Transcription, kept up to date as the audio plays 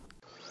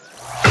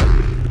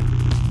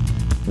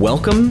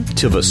Welcome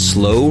to the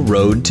Slow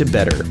Road to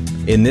Better.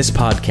 In this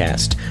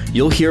podcast,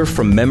 you'll hear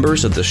from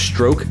members of the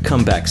Stroke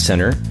Comeback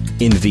Center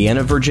in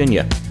Vienna,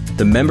 Virginia.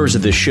 The members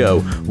of this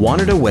show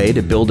wanted a way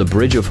to build a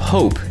bridge of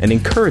hope and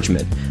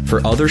encouragement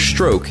for other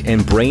stroke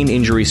and brain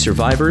injury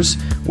survivors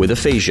with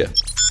aphasia.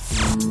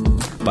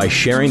 By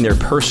sharing their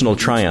personal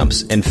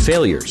triumphs and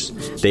failures,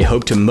 they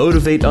hope to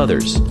motivate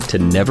others to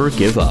never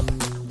give up.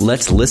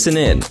 Let's listen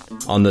in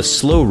on the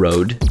Slow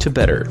Road to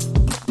Better.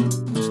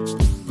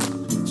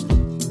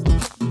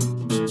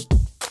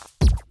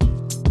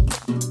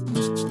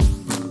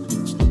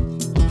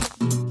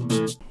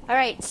 All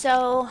right,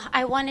 so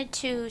I wanted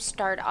to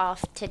start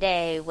off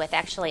today with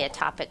actually a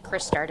topic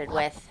Chris started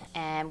with,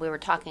 and we were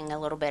talking a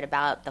little bit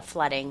about the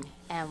flooding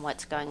and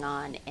what's going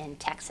on in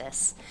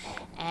Texas.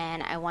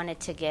 And I wanted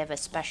to give a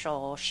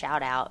special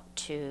shout out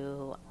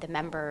to the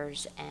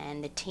members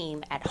and the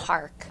team at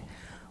HARC,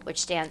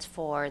 which stands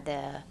for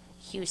the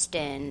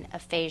Houston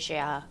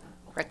Aphasia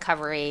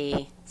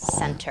Recovery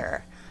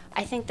Center.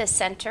 I think the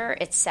center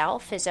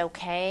itself is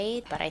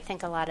okay, but I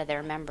think a lot of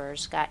their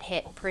members got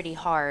hit pretty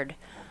hard.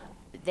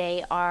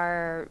 They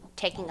are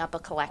taking up a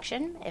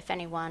collection if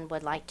anyone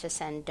would like to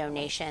send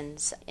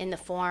donations in the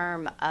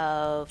form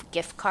of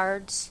gift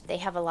cards. They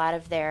have a lot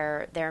of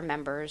their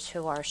members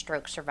who are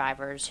stroke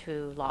survivors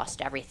who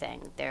lost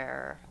everything,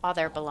 all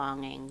their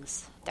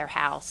belongings, their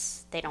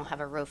house. They don't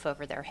have a roof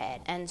over their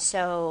head. And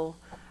so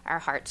our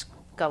hearts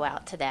go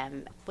out to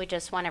them. We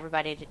just want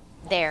everybody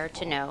there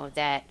to know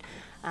that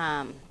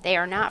they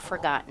are not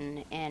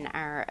forgotten in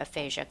our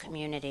aphasia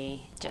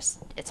community.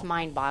 It's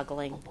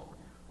mind-boggling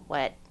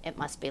what it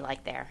must be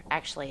like there.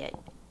 Actually,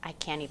 I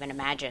can't even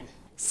imagine.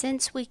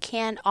 Since we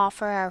can't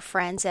offer our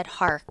friends at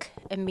HARC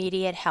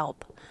immediate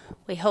help,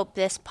 we hope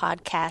this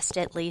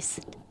podcast at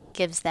least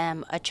gives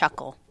them a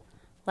chuckle.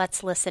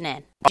 Let's listen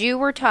in. You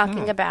were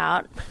talking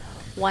about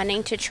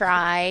wanting to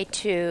try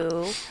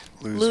to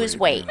lose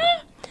weight.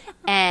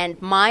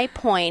 And my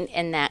point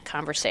in that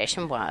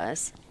conversation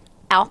was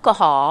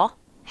alcohol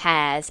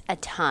has a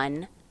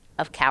ton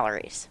of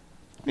calories.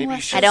 Maybe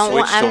you should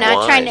I'm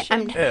not wine.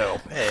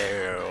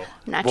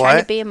 trying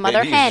to be a mother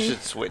Maybe hen. You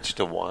should switch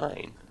to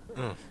wine.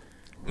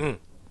 I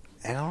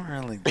don't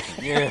really.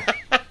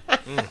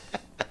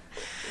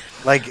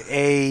 Like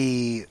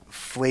a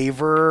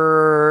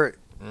flavor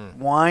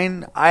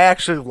wine. I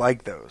actually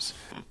like those.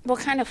 What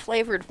kind of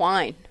flavored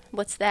wine?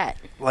 What's that?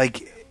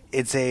 Like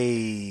it's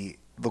a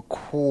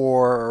liqueur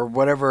or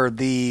whatever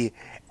the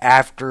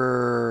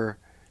after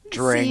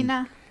drink.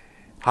 Zena.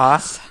 Huh?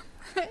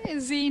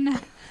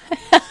 Zena.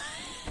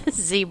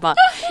 Zima.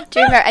 Do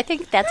you remember? I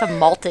think that's a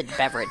malted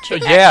beverage.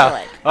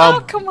 Yeah.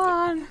 Oh, come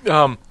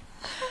on.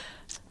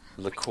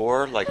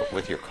 Liqueur, like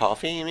with your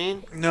coffee, you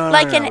mean? No,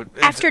 Like no. an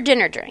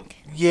after-dinner drink.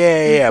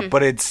 Yeah,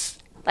 but it's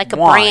Like a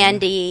wine.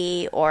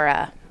 brandy or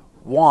a...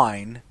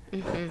 Wine,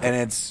 and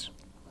it's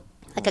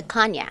Like a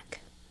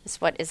cognac.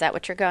 Is that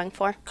what you're going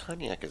for?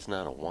 Cognac is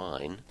not a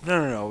wine.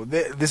 no.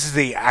 This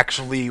is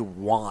actually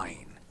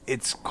wine.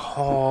 It's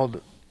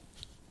called.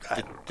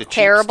 The cheap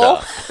Terrible.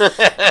 stuff.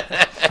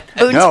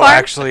 Boone's No, Farm?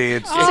 actually,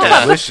 it's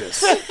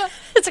delicious.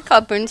 Is it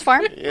called Boone's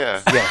Farm?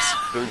 Yeah. Yes.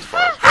 Boone's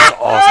Farm. It's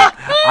awesome.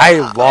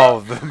 I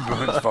love the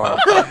Boone's Farm.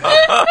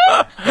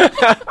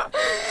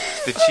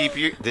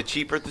 The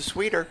cheaper, the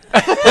sweeter.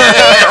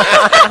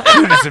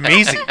 Dude, it's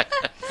amazing.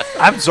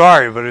 I'm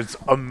sorry, but it's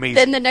amazing.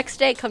 Then the next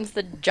day comes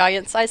the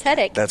giant-sized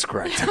headache. That's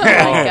correct. Oh,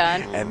 my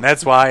God. And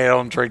that's why I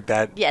don't drink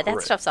that. Yeah,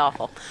 that stuff's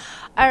awful.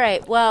 All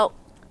right, well...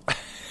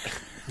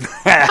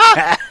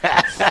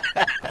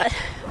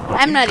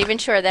 I'm not even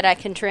sure that I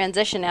can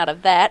transition out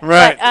of that.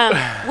 Right.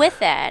 But with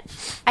that,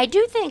 I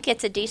do think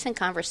it's a decent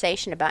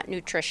conversation about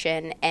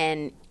nutrition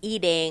and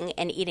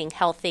eating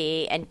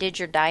healthy. And did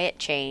your diet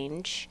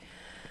change?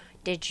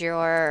 Did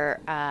your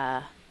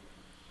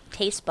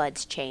taste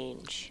buds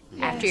change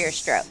after your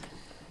stroke?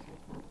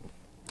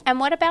 And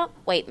what about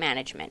weight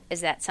management?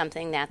 Is that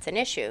something that's an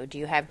issue? Do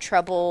you have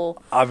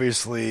trouble?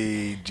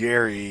 Obviously,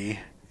 Jerry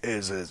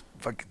is a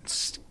fucking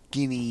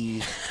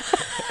skinny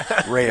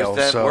rail.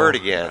 There's that word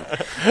again.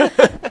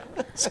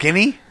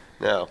 Skinny?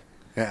 No.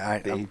 Yeah,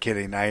 I'm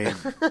kidding.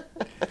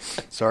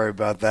 Sorry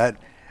about that.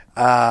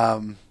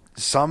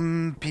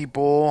 Some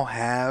people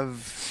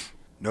have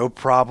no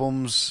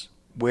problems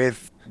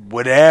with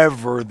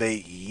whatever they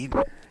eat.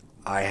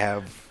 I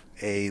have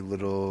a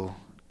little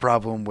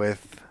problem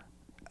with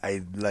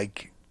I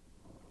like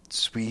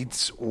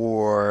sweets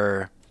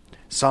or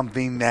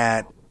something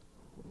that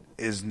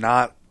is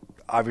not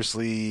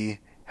obviously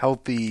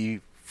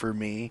healthy for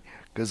me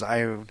because I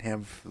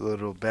have a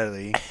little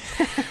belly.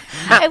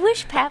 I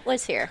wish Pat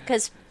was here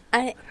because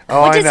what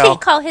I does know. he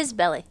call his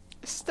belly?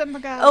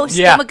 Stomago. Oh,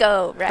 Yeah.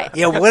 stomago, right.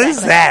 Yeah, what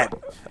is that?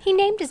 He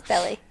named his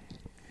belly.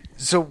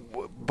 So,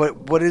 but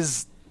what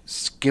is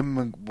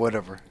skim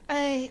whatever?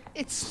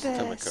 It's the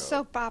Stomago.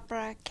 soap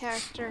opera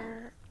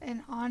character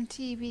on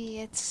TV.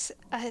 It's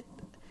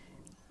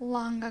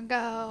long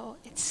ago.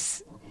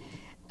 It's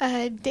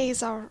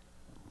Days Our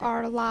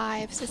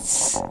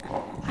Lives.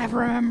 I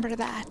remember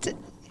that.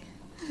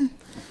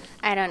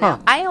 I don't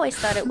know. I always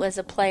thought it was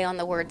a play on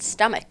the word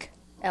stomach.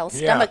 El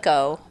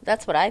stomaco.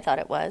 That's what I thought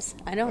it was.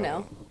 I don't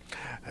know.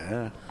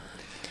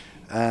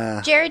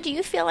 Jared, do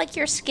you feel like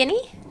you're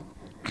skinny?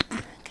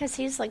 Because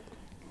he's like...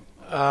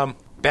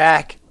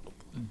 Back.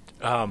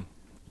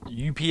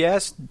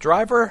 UPS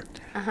driver?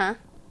 Uh-huh.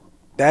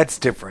 That's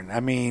different. I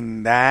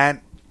mean,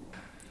 that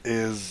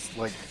is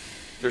like...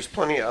 There's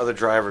plenty of other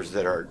drivers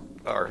that are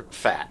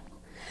fat.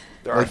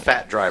 There are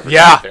fat drivers.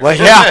 Yeah, out there.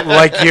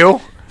 like you.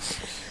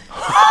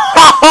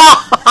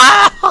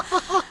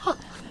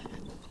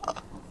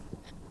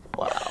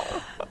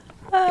 Wow.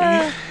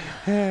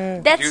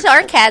 That's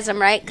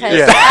sarcasm, right?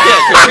 Because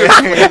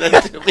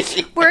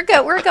we're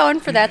going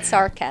for that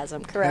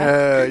sarcasm,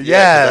 correct?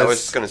 Yes. I was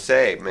just going to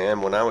say,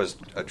 man, when I was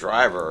a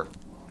driver,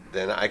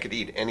 then I could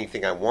eat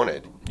anything I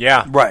wanted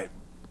Yeah. Right.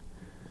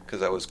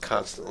 because I was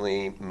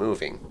constantly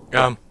moving.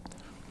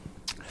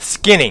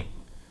 Skinny.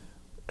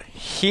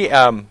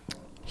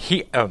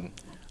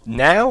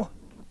 Now,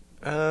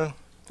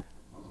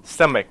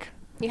 stomach.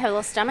 You have a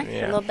little stomach, a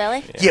Yeah. little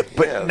belly. Yeah,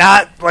 but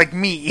not like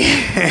me.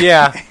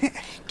 Yeah.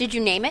 Did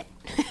you name it?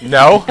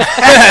 No.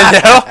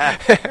 No.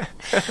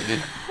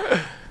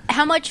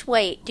 How much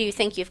weight do you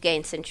think you've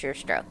gained since your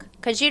stroke?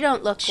 Because you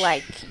don't look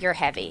like you're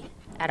heavy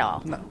at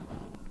all. No.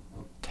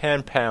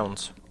 10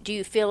 pounds. Do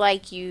you feel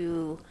like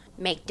you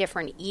make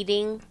different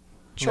eating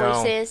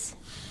choices?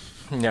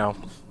 No.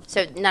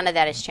 So none of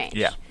that has changed?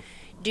 Yeah.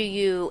 Do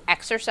you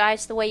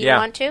exercise the way you Yeah.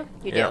 want to?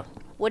 You Yeah. do.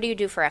 What do you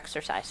do for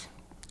exercise?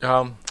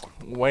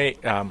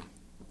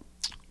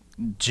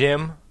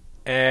 Gym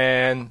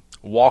and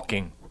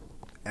walking.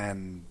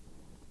 And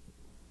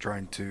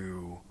trying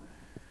to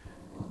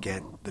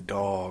get the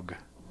dog.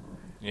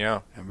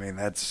 Yeah. I mean,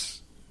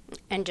 that's...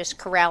 And just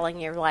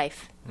corralling your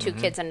life. 2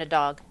 kids and a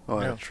dog.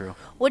 Oh, Yeah. that's true.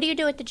 What do you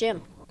do at the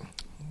gym?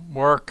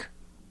 Work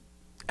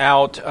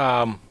out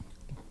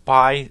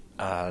by,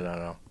 I don't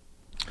know,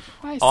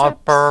 Biceps.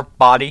 upper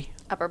body.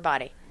 Upper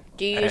body.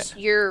 Do you use,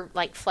 you're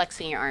like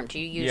flexing your arm. Do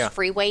you use Yeah.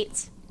 free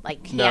weights?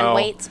 Like hand No.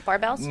 weights,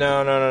 barbells?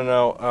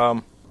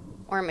 No.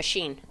 Or a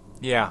machine?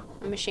 Yeah.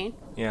 A machine?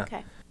 Yeah.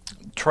 Okay.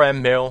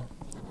 Treadmill.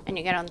 And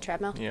you get on the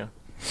treadmill? Yeah.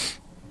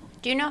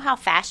 Do you know how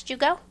fast you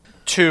go?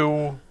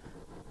 2.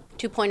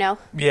 2.0?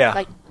 Yeah.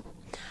 Like,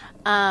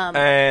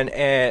 and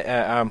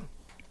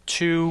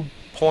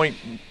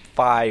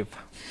 2.5.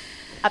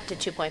 up to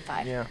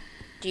 2.5. Yeah.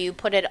 Do you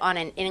put it on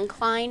an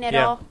incline at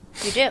Yeah. all?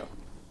 You do?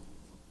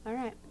 All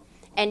right.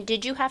 And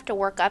did you have to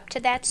work up to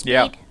that speed?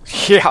 Yeah.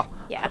 Yeah.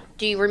 Yeah.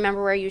 Do you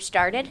remember where you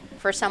started?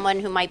 For someone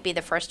who might be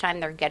the first time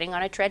they're getting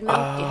on a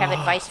treadmill, do you have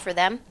advice for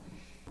them?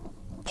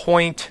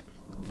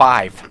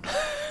 0.5.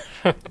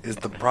 Is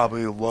the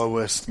probably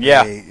lowest.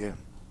 Yeah. Yeah.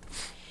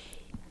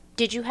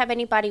 Did you have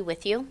anybody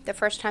with you the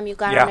first time you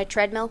got Yeah. on a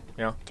treadmill?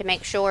 Yeah. To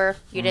make sure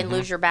you didn't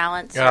lose your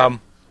balance?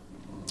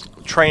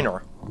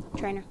 Trainer.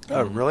 Trainer.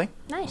 Oh, really?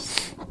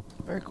 Nice.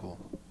 Very cool.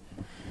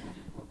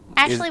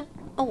 Actually,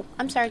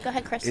 I'm sorry. Go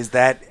ahead, Chris. Is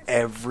that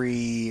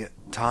every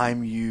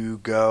time you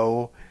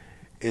go,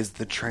 is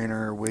the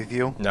trainer with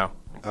you? No.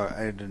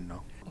 I didn't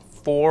know.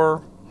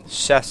 4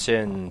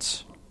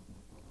 sessions.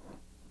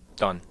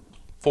 Done.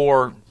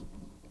 4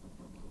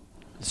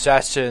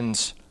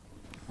 sessions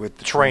With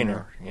the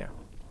trainer. Yeah.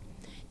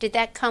 Did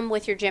that come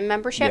with your gym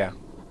membership? Yeah.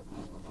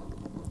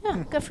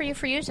 Oh, good for you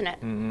for using it.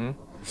 Mm-hmm.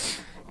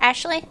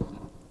 Ashley,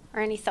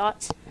 or any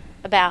thoughts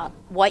about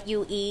what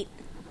you eat?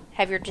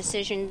 Have your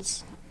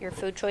decisions, your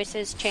food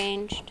choices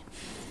changed?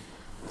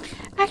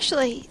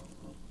 Actually,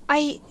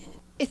 I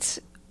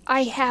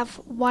have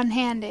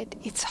one-handed.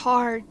 It's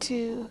hard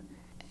to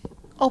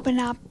open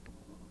up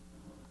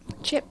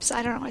chips.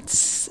 I don't know.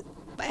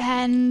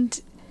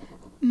 And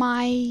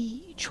my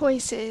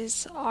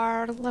choices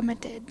are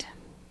limited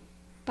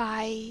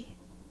by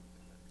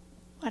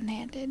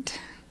one-handed.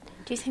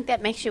 Do you think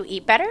that makes you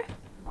eat better?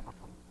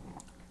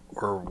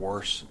 Or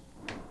worse.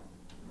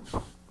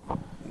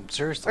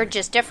 Seriously. Or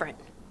just different?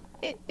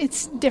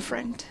 It's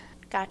different.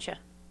 Gotcha.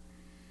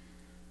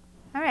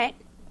 All right.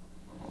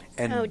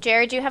 And Oh,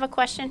 Jerry, do you have a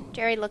question?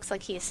 Jerry looks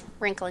like he's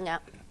wrinkling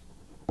up.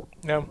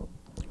 No.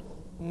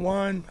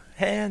 1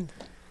 hand.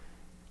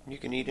 You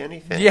can eat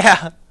anything.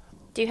 Yeah.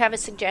 Do you have a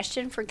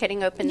suggestion for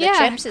getting open the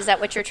Yeah. chips? Is that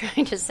what you're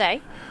trying to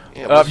say?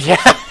 Yeah,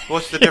 Yeah.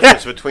 what's the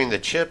difference between the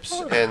chips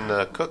and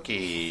the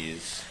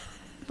cookies?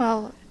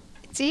 Well,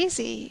 it's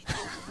easy.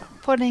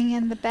 Putting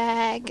in the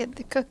bag and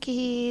the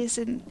cookies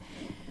and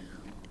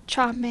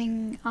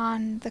chomping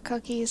on the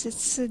cookies.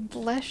 It's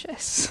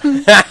delicious.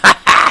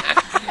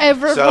 A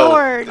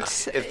reward.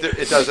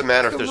 It doesn't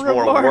matter if there's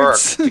more work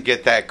Rewards. to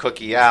get that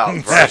cookie out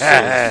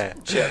versus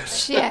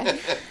chips. Yeah,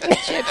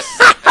 chips.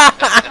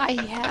 I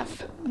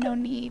have no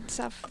needs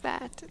of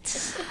that.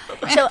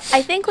 So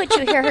I think what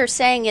you hear her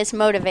saying is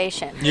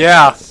motivation.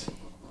 Yeah.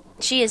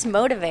 She is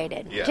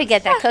motivated Yes. to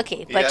get that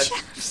cookie, but Yes.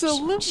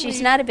 Absolutely.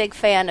 she's not a big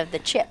fan of the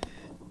chip,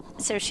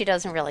 so she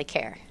doesn't really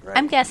care. Right.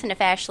 I'm guessing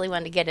if Ashley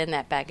wanted to get in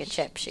that bag of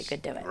chips, she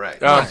could do it. Right.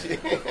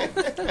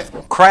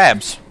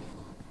 Crabs.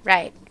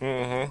 Right.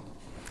 Mm-hmm.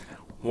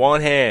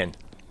 1 hand.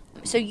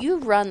 So you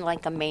run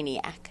like a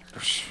maniac.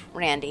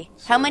 Randy,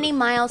 how many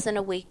miles in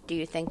a week do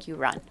you think you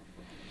run?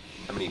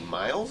 How many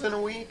miles in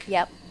a week?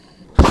 Yep.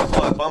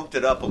 Well, I bumped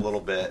it up a little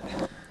bit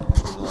in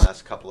the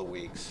last couple of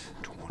weeks.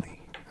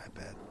 20, I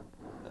bet.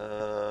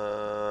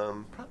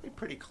 Probably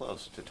pretty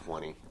close to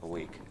 20 a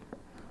week.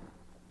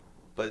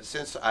 But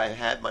since I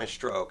had my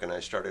stroke and I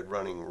started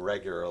running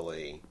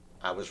regularly,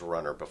 I was a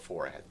runner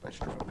before I had my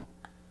stroke.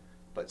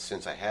 But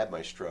since I had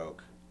my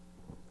stroke,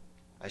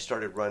 I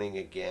started running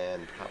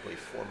again probably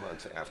 4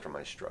 months after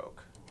my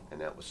stroke. And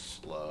that was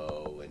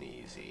slow and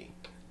easy.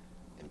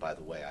 And by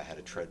the way, I had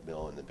a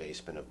treadmill in the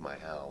basement of my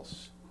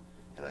house,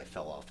 and I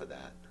fell off of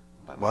that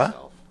by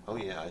myself. Oh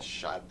yeah, I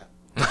shot.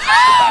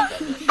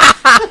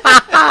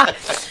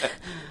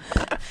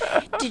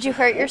 Did you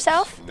hurt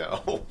yourself?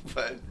 No,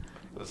 but it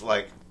was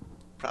like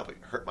probably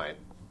hurt my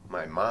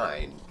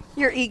mind.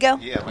 Your ego?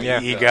 Yeah, my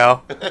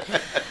Ego.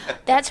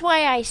 That's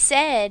why I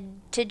said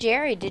to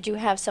Jerry, did you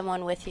have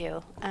someone with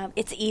you?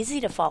 It's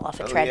easy to fall off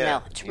a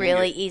treadmill. Yeah. It's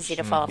really easy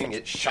to fall off. You can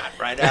get shot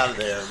right out of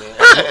there,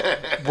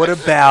 man. What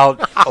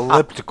about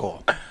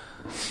elliptical?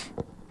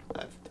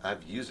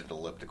 I've used an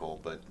elliptical,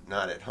 but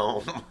not at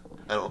home.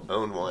 I don't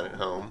own one at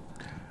home.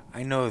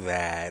 I know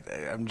that.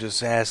 I'm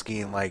just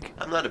asking, like...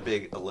 I'm not a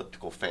big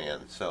elliptical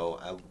fan, so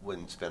I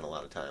wouldn't spend a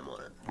lot of time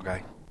on it.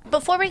 Okay.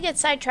 Before we get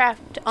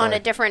sidetracked on a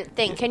different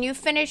thing, can you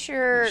finish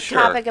your Sure.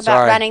 topic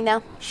about running,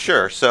 though?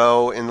 Sure.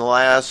 So in the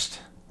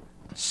last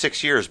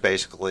 6 years,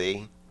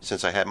 basically,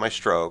 since I had my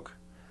stroke,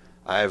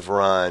 I've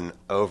run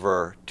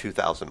over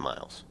 2,000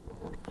 miles.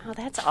 Oh,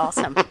 that's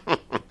awesome.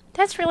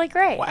 That's really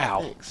great.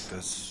 Wow. Thanks.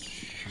 That's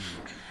huge.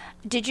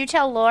 Did you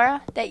tell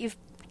Laura that you've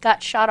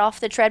got shot off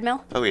the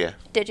treadmill? Oh, yeah.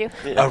 Did you?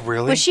 Yeah. Oh,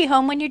 really? Was she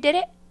home when you did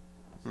it?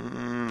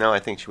 No, I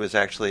think she was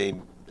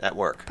actually at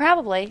work.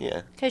 Probably.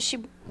 Yeah. Because she...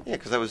 Yeah,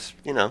 because I was,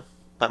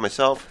 by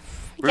myself.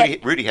 Yeah.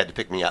 Rudy had to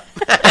pick me up.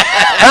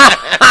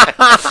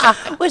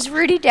 Was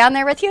Rudy down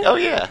there with you? Oh,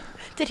 yeah.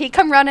 Did he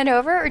come running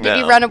over, or did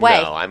he run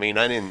away? No, I mean,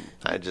 I didn't.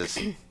 I just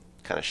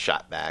kind of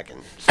shot back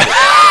and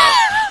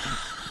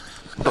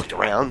looked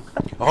around.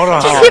 Hold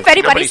on. To see if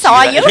anybody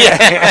saw you.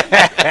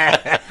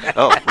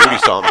 Oh, Rudy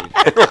saw me.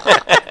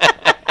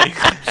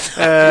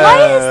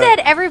 Why is that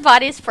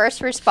everybody's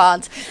first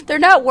response? They're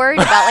not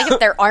worried about like if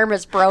their arm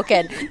is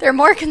broken. They're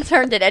more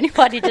concerned that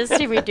anybody just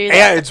see me do that.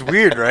 Yeah, it's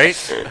weird, right?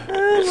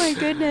 Oh my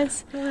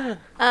goodness.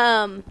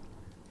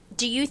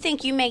 Do you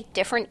think you make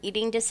different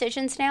eating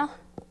decisions now,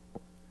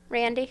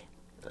 Randy?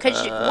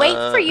 Because weight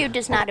for you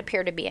does not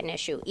appear to be an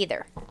issue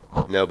either.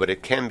 No, but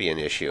it can be an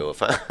issue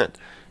if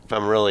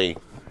I'm really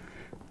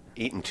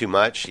eating too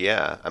much.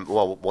 Yeah.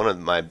 Well, one of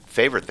my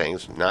favorite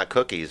things, not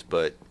cookies,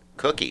 but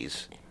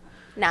cookies.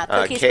 Not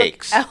cookies.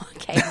 Cakes. Oh,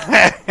 okay.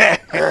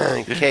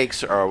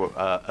 Cakes are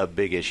a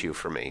big issue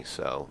for me.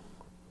 So.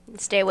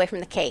 Stay away from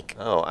the cake.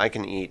 Oh, I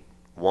can eat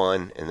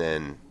one and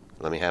then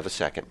let me have a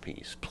second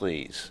piece,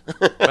 please.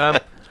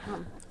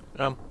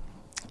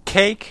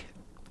 Cake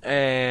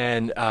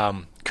and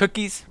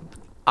cookies,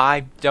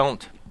 I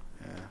don't.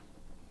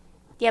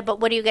 Yeah, but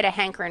what do you get a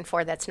hankering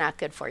for that's not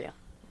good for you?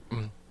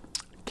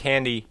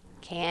 Candy.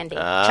 Candy.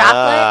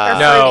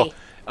 Chocolate or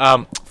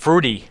No,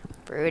 fruity.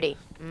 Fruity.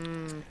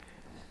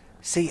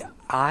 See,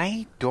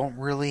 I don't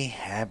really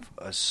have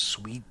a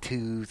sweet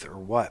tooth or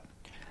what.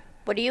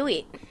 What do you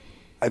eat?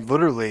 I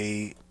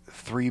literally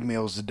 3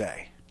 meals a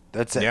day.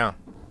 That's it. Yeah.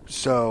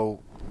 So,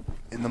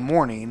 in the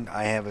morning,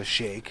 I have a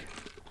shake,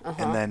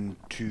 and then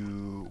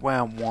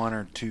 1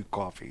 or 2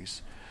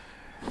 coffees.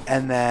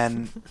 And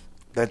then,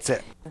 that's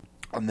it.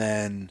 And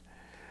then,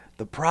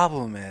 the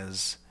problem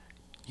is,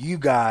 you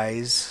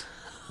guys...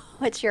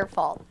 What's your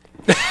fault?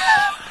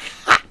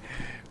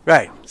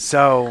 Right,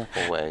 so...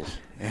 Always.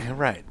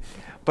 Right.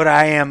 But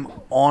I am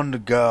on the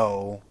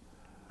go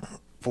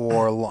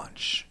for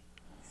lunch.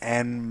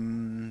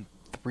 And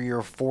 3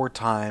 or 4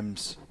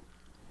 times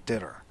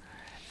dinner.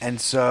 And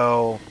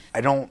so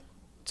I don't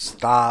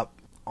stop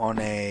on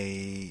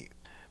a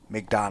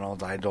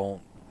McDonald's. I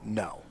don't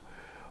know.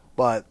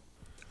 But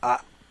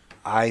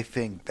I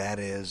think that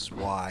is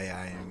why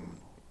I'm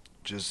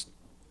just...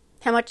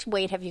 How much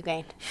weight have you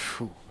gained?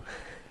 Whew.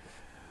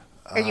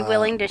 Are you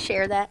willing to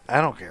share that?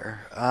 I don't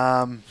care.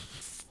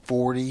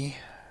 40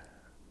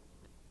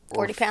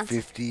 40 pounds?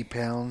 50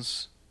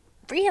 pounds.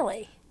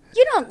 Really?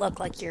 You don't look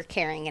like you're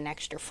carrying an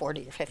extra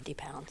 40 or 50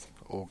 pounds.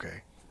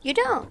 Okay. You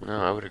don't.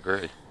 No, I would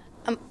agree.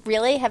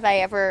 Really? Have I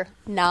ever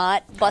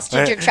not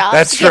busted your chops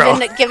That's true.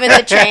 given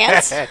the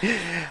chance?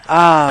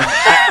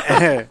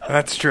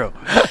 That's true.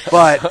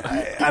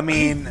 But, I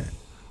mean,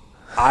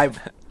 I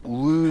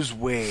lose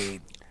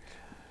weight,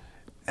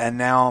 and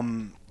now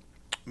I'm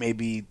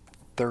maybe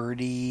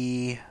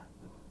 30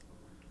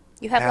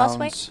 You have pounds. lost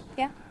weight?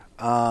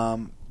 Yeah.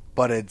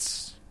 But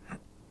it's,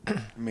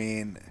 I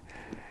mean,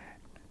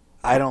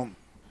 I don't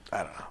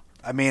know.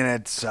 I mean,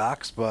 it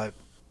sucks, but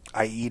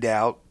I eat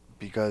out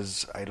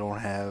because I don't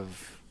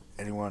have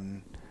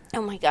anyone.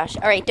 Oh my gosh.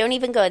 All right, don't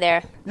even go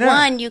there. No.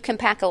 One, you can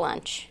pack a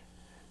lunch.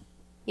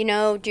 Do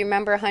you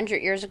remember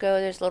 100 years ago,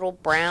 there's little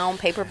brown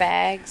paper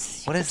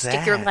bags? What You is could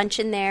stick your that? lunch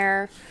in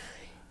there.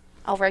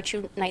 I'll write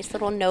you nice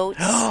little notes.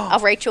 I'll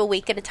write you a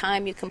week at a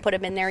time. You can put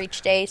them in there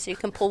each day so you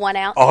can pull one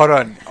out. Oh, hold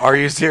on. Are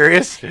you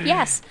serious?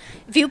 Yes.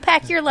 If you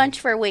pack your lunch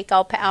for a week,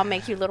 I'll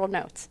make you little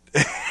notes.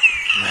 All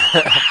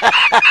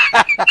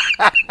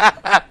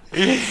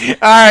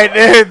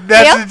right,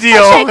 that's Yep, the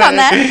deal. I'll shake on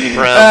that.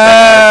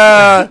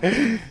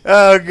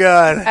 Oh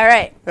God. All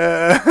right.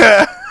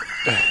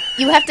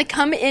 You have to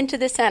come into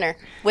the center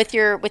with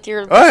your.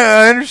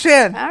 I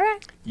understand. All right.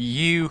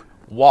 You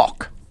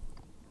walk.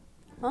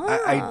 Oh.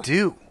 I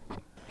do.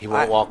 He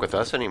won't walk with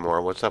us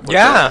anymore. What's up with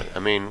Yeah. that? I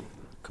mean,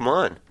 come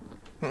on.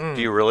 Do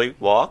you really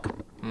walk?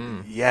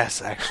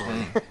 Yes,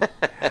 actually.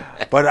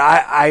 But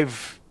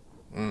I've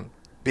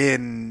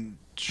been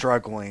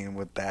struggling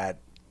with that.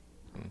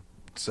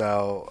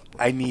 So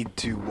I need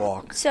to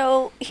walk.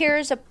 So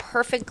here's a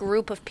perfect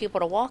group of people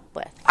to walk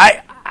with.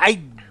 I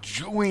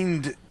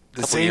joined the A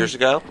couple same years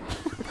ago.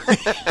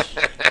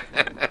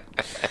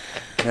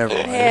 Never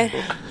mind. Yeah.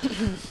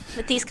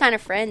 With these kind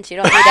of friends, you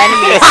don't need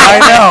enemies. I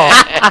know.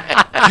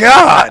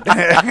 God.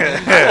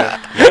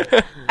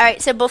 All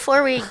right, so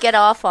before we get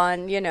off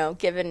on,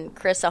 giving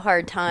Chris a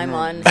hard time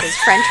on his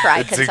French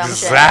fry That's consumption.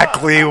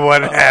 exactly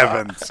what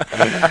happens.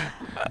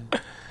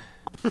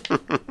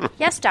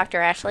 Yes, Dr.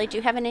 Ashley, do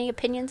you have any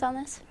opinions on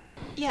this?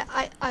 Yeah,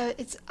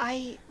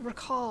 I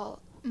recall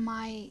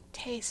my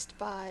taste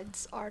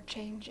buds are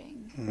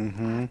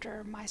changing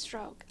after my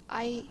stroke.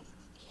 I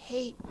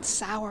hate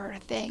sour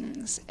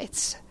things.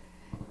 It's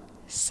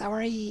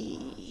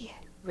soury.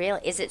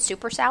 Really? Is it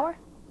super sour?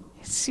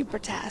 It's super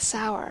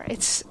sour.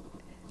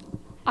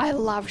 I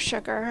love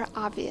sugar,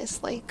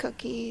 obviously,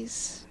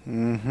 cookies.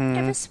 You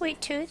have a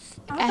sweet tooth.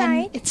 All And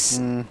right. it's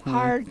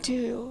hard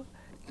to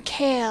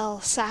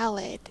kale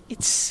salad.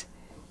 It's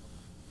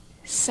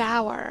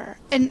sour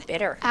and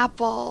Bitter.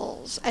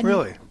 apples. And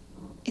Really?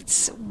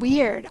 it's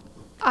weird.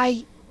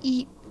 I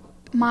eat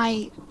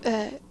my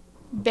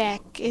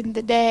back in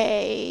the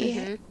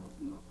day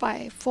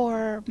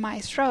for my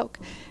stroke.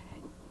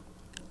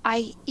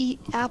 I eat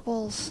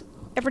apples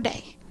every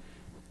day,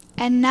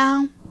 and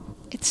now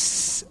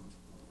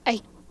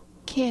I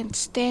can't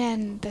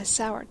stand the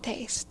sour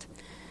taste.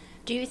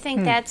 Do you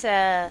think that's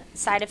a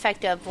side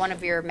effect of one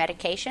of your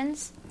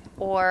medications?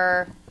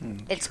 Or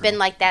it's been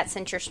like that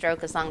since your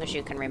stroke as long as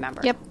you can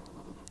remember? Yep.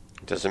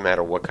 Doesn't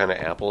matter what kind of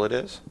apple it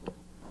is.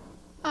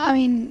 I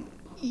mean,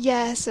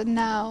 yes and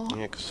no.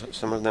 Yeah, 'cause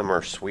some of them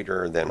are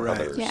sweeter than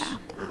others. Yeah.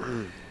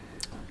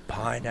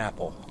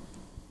 Pineapple.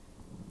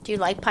 Do you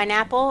like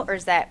pineapple, or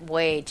is that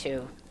way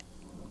too?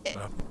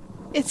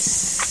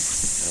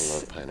 It's I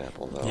love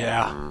pineapple, though.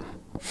 Yeah.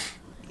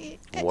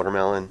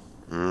 Watermelon.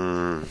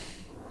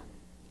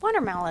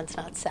 Watermelon's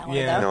not sour,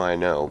 Yeah. though. No, I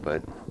know,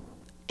 but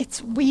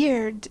it's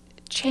weird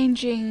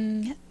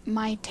changing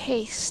my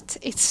taste.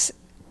 It's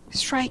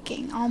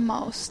striking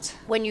almost.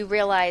 When you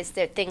realize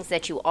that things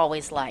that you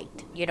always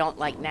liked, you don't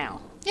like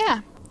now. Yeah.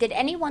 Did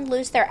anyone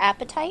lose their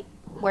appetite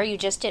where you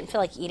just didn't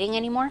feel like eating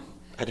anymore?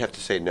 I'd have to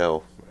say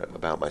no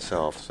about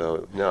myself.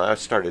 So, no, I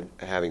started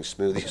having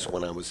smoothies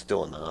when I was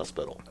still in the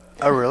hospital.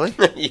 Oh, really?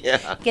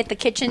 Yeah. Get the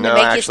kitchen No, to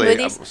make actually, you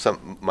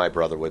smoothies? my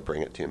brother would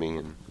bring it to me.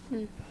 And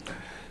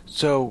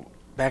So,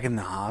 back in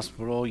the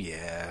hospital,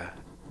 yeah,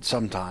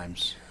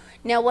 sometimes.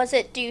 Now,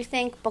 do you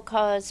think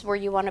because were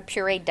you on a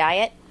pureed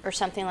diet or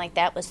something like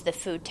that? Was the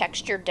food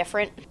texture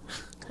different?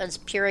 Because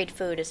pureed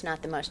food is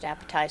not the most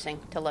appetizing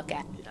to look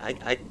at.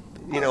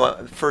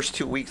 first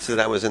 2 weeks that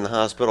I was in the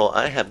hospital,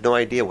 I have no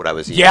idea what I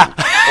was eating. Yeah.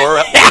 Or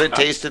what it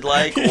tasted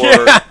like, or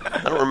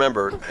I don't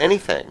remember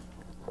anything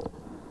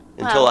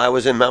until I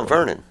was in Mount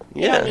Vernon.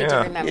 You don't need to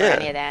Yeah. remember Yeah.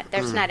 any of that.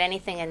 There's not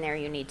anything in there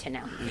you need to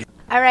know.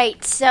 All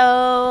right,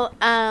 so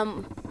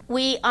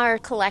we are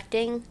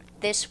collecting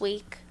this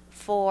week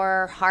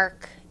for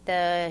HARC,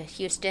 the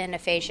Houston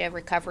Aphasia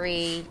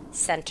Recovery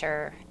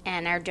Center,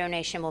 and our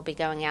donation will be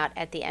going out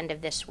at the end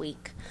of this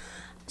week.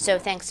 So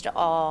thanks to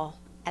all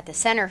at the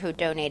center who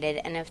donated,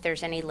 and if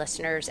there's any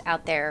listeners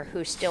out there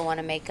who still want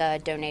to make a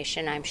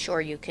donation, I'm sure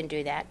you can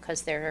do that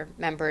because their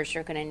members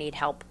are going to need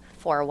help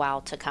for a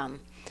while to come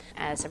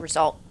as a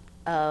result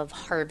of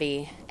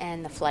Harvey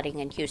and the flooding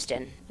in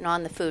Houston. And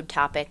on the food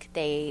topic,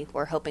 they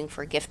were hoping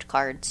for gift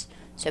cards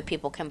so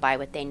people can buy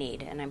what they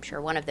need, and I'm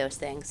sure one of those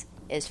things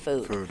is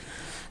food.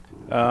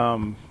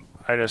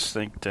 I just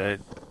think that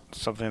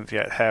something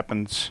that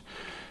happens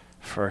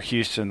for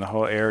Houston, the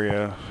whole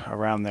area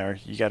around there,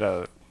 you got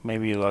to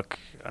maybe look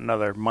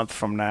another month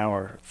from now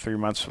or 3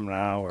 months from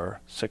now or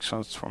 6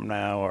 months from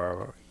now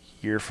or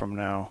a year from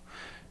now.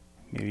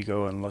 Maybe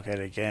go and look at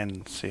it again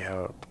and see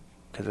how,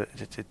 because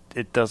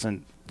it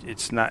doesn't,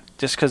 it's not,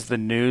 just because the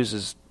news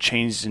is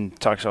changed and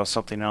talks about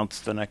something else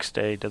the next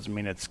day doesn't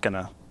mean it's going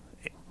to,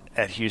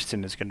 at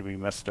Houston, is going to be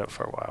messed up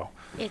for a while.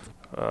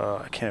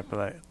 I can't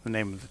remember the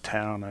name of the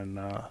town in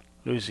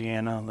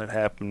Louisiana that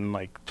happened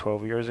like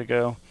 12 years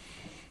ago.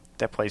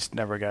 That place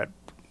never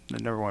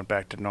went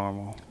back to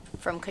normal.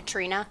 From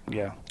Katrina.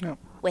 Yeah.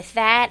 With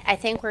that, I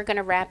think we're going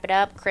to wrap it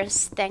up.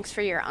 Chris, thanks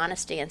for your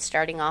honesty in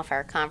starting off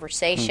our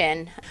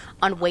conversation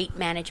on weight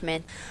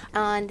management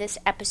on this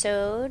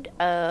episode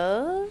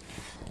of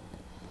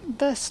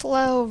the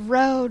slow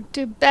road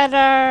to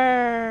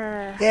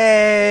better.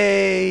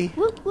 Yay!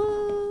 Whoop,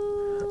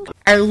 whoop.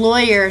 Our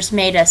lawyers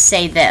made us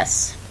say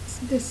this.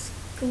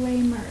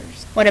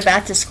 Disclaimers. What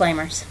about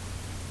disclaimers?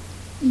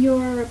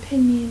 Your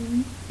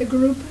opinion, the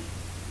group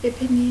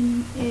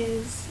opinion,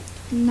 is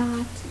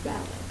not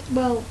valid.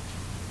 Well,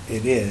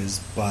 It is,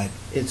 but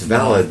It's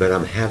valid, but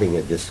I'm having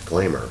a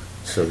disclaimer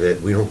so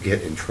that we don't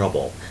get in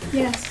trouble.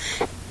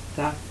 yes.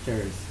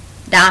 Doctors.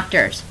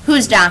 Doctors.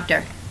 Who's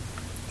doctor?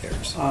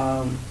 there's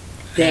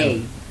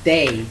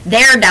They.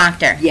 Their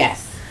doctor.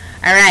 Yes.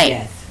 All right.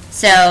 Yes.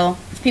 So,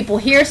 if people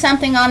hear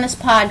something on this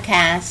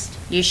podcast,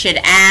 you should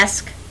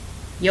ask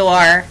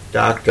your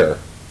Doctor.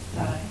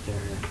 Doctor.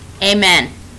 amen.